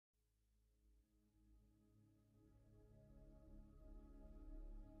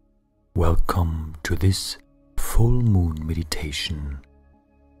Welcome to this full moon meditation,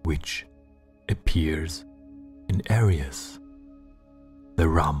 which appears in Aries the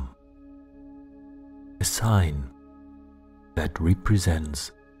Ram, a sign that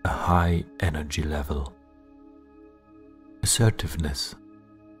represents a high energy level, assertiveness,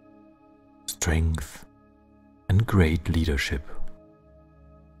 strength, and great leadership.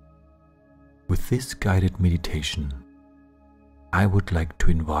 With this guided meditation, I would like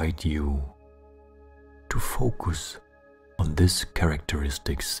to invite you to focus on these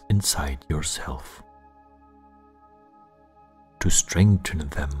characteristics inside yourself, to strengthen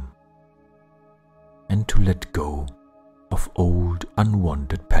them, and to let go of old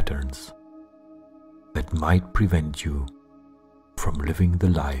unwanted patterns that might prevent you from living the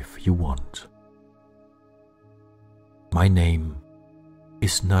life you want. My name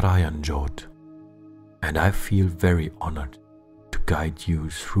is Narayanjot, and I feel very honored to guide you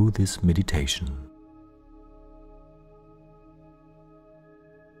through this meditation.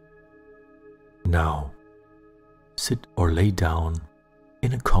 Now, sit or lay down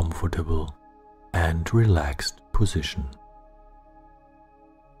in a comfortable and relaxed position.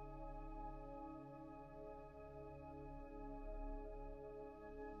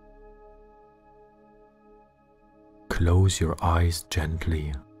 Close your eyes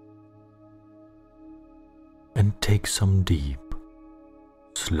gently and take some deep,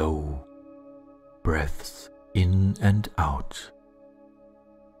 slow breaths in and out.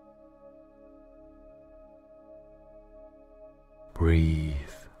 Breathe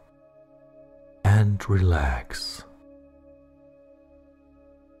and relax.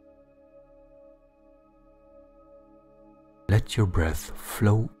 Let your breath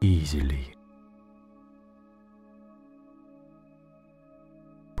flow easily.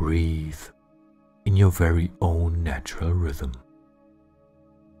 Breathe in your very own natural rhythm.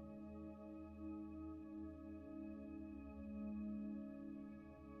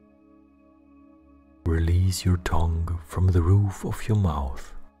 Release your tongue from the roof of your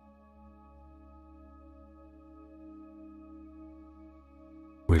mouth.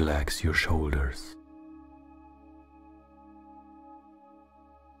 Relax your shoulders.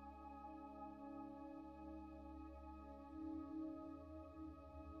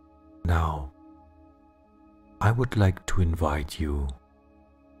 Now, I would like to invite you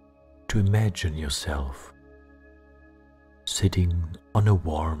to imagine yourself sitting on a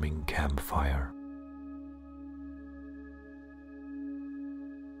warming campfire.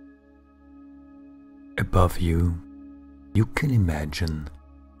 Above you, you can imagine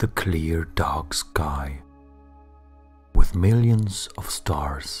the clear dark sky with millions of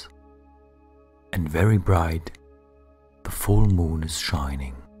stars, and very bright the full moon is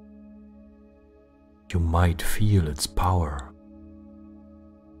shining. You might feel its power,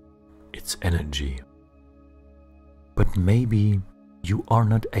 its energy, but maybe you are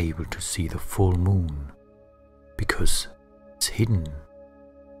not able to see the full moon because it's hidden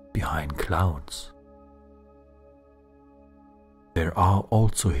behind clouds. There are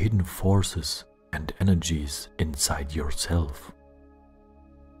also hidden forces and energies inside yourself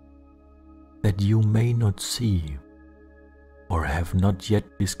that you may not see or have not yet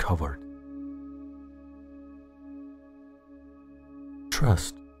discovered.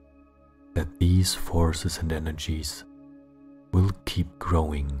 Trust that these forces and energies will keep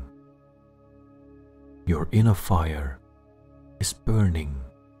growing. Your inner fire is burning,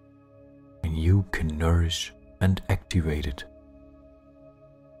 and you can nourish and activate it.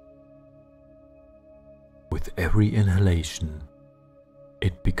 With every inhalation,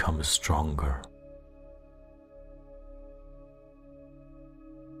 it becomes stronger.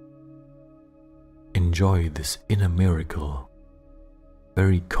 Enjoy this inner miracle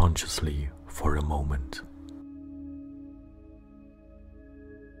very consciously for a moment.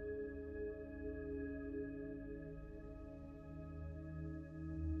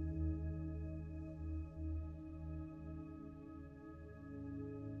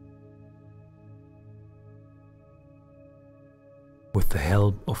 With the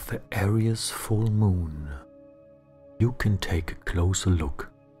help of the Aries full moon, you can take a closer look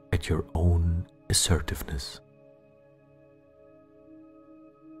at your own assertiveness.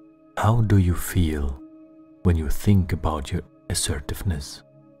 How do you feel when you think about your assertiveness?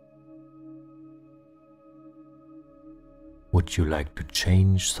 Would you like to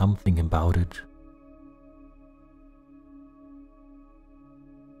change something about it?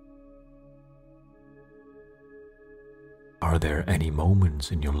 Are there any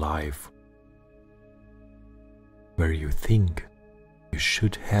moments in your life where you think you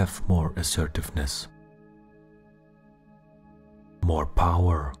should have more assertiveness, more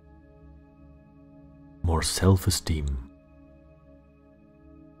power, more self-esteem.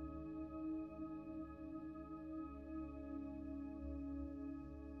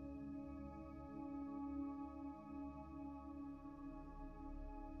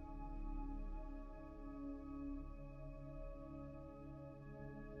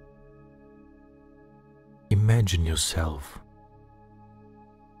 Imagine yourself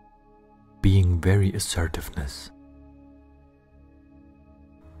being very assertiveness.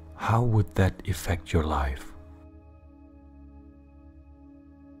 How would that affect your life?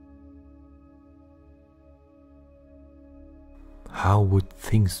 How would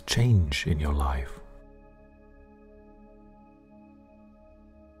things change in your life?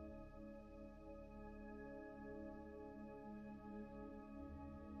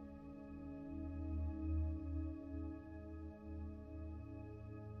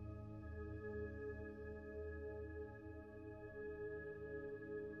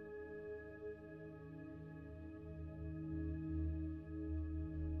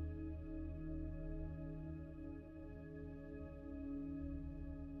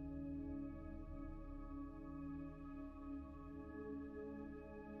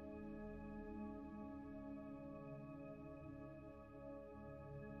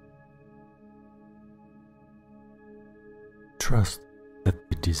 Trust that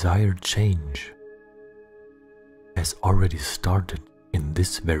the desired change has already started in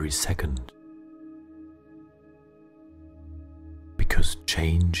this very second, because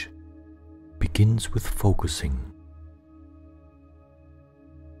change begins with focusing.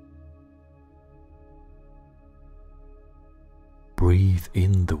 Breathe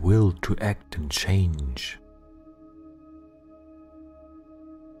in the will to act and change.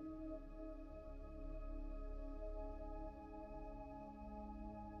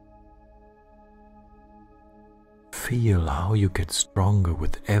 Feel how you get stronger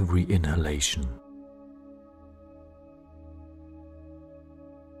with every inhalation.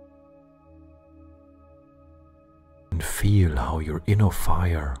 And feel how your inner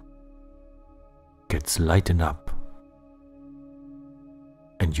fire gets lightened up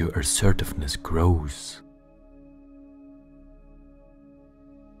and your assertiveness grows.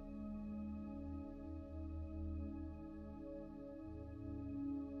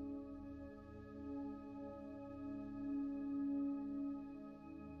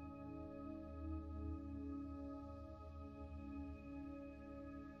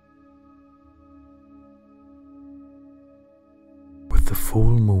 With the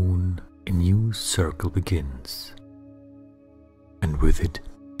full moon, a new circle begins, and with it,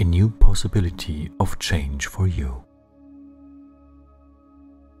 a new possibility of change for you.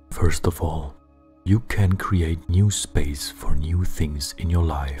 First of all, you can create new space for new things in your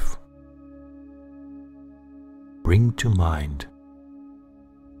life. Bring to mind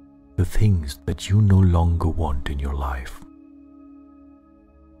the things that you no longer want in your life.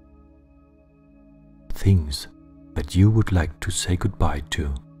 Things that you would like to say goodbye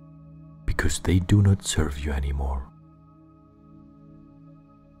to because they do not serve you anymore.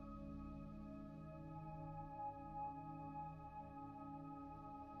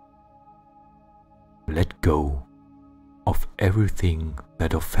 Let go of everything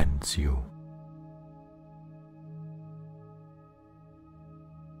that offends you.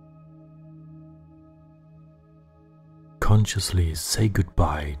 Consciously say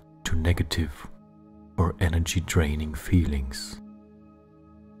goodbye to negative or energy-draining feelings.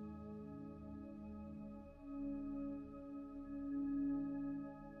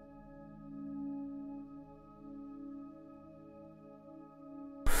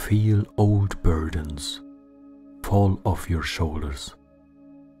 Feel old burdens fall off your shoulders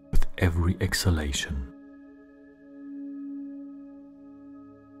with every exhalation.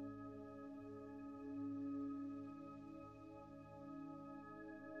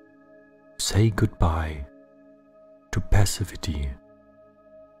 Say goodbye to passivity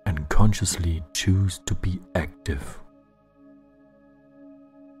and consciously choose to be active.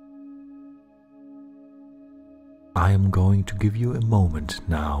 I am going to give you a moment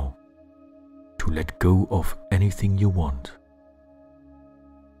now to let go of anything you want.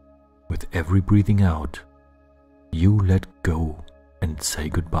 With every breathing out, you let go and say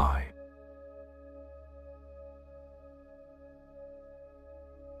goodbye.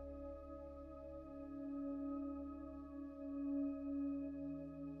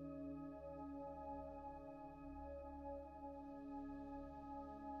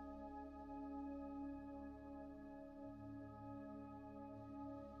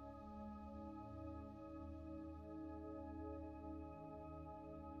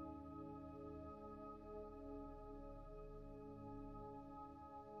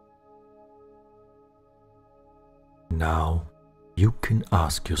 Now you can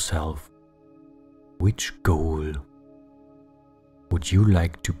ask yourself, which goal would you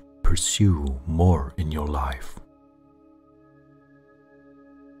like to pursue more in your life?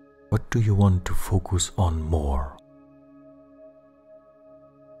 What do you want to focus on more?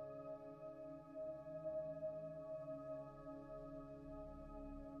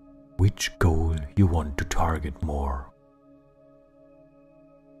 Which goal you want to target more?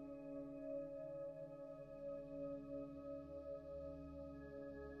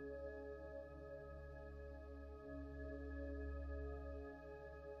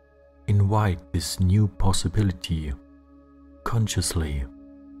 Invite this new possibility consciously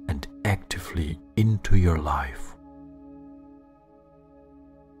and actively into your life.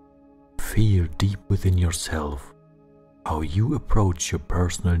 Feel deep within yourself how you approach your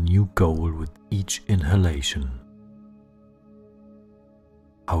personal new goal with each inhalation.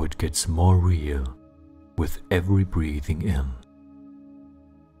 How it gets more real with every breathing in.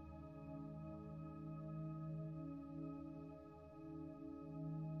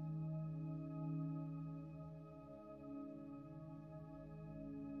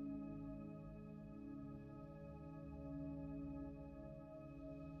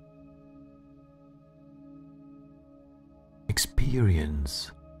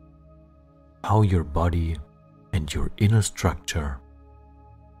 Experience how your body and your inner structure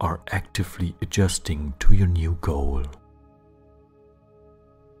are actively adjusting to your new goal.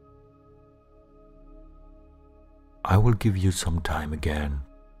 I will give you some time again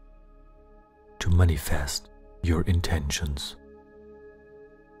to manifest your intentions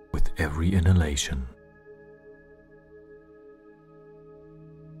with every inhalation.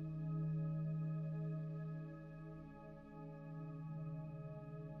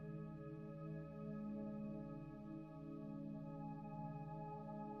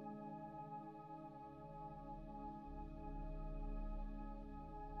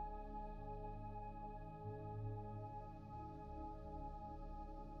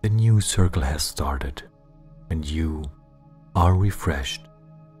 The new circle has started, and you are refreshed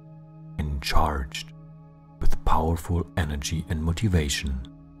and charged with powerful energy and motivation.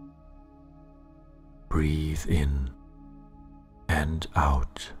 Breathe in and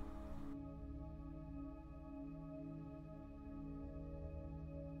out.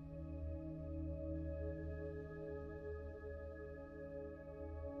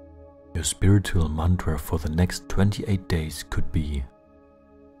 Your spiritual mantra for the next 28 days could be: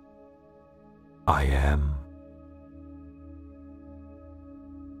 I am.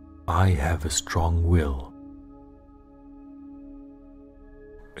 I have a strong will.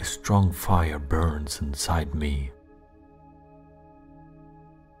 A strong fire burns inside me.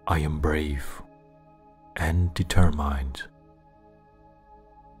 I am brave and determined.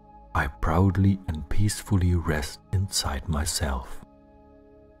 I proudly and peacefully rest inside myself.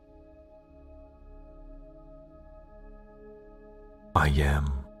 I am.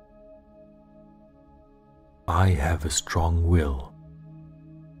 I have a strong will.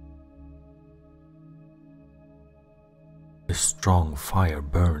 A strong fire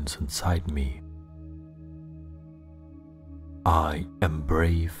burns inside me. I am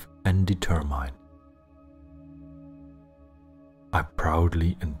brave and determined. I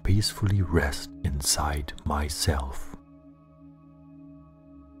proudly and peacefully rest inside myself.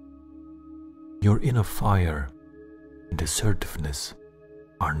 Your inner fire and assertiveness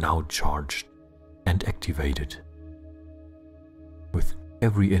are now charged and activated. With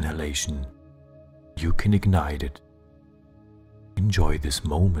every inhalation, you can ignite it. Enjoy this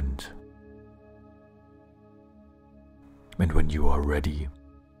moment. And when you are ready,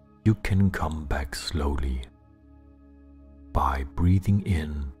 you can come back slowly by breathing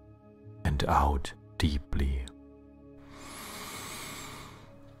in and out deeply.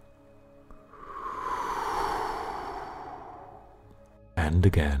 And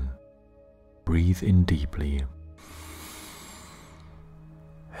again, breathe in deeply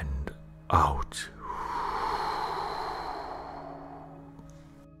and out.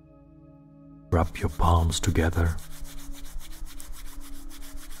 Rub your palms together.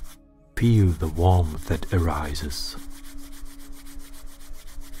 Feel the warmth that arises.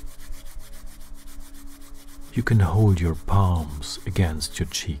 You can hold your palms against your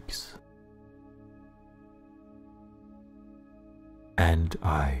cheeks and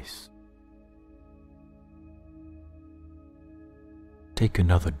eyes. Take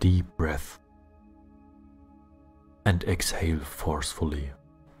another deep breath and exhale forcefully.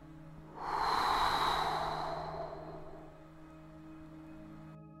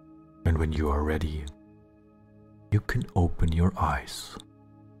 And when you are ready, you can open your eyes.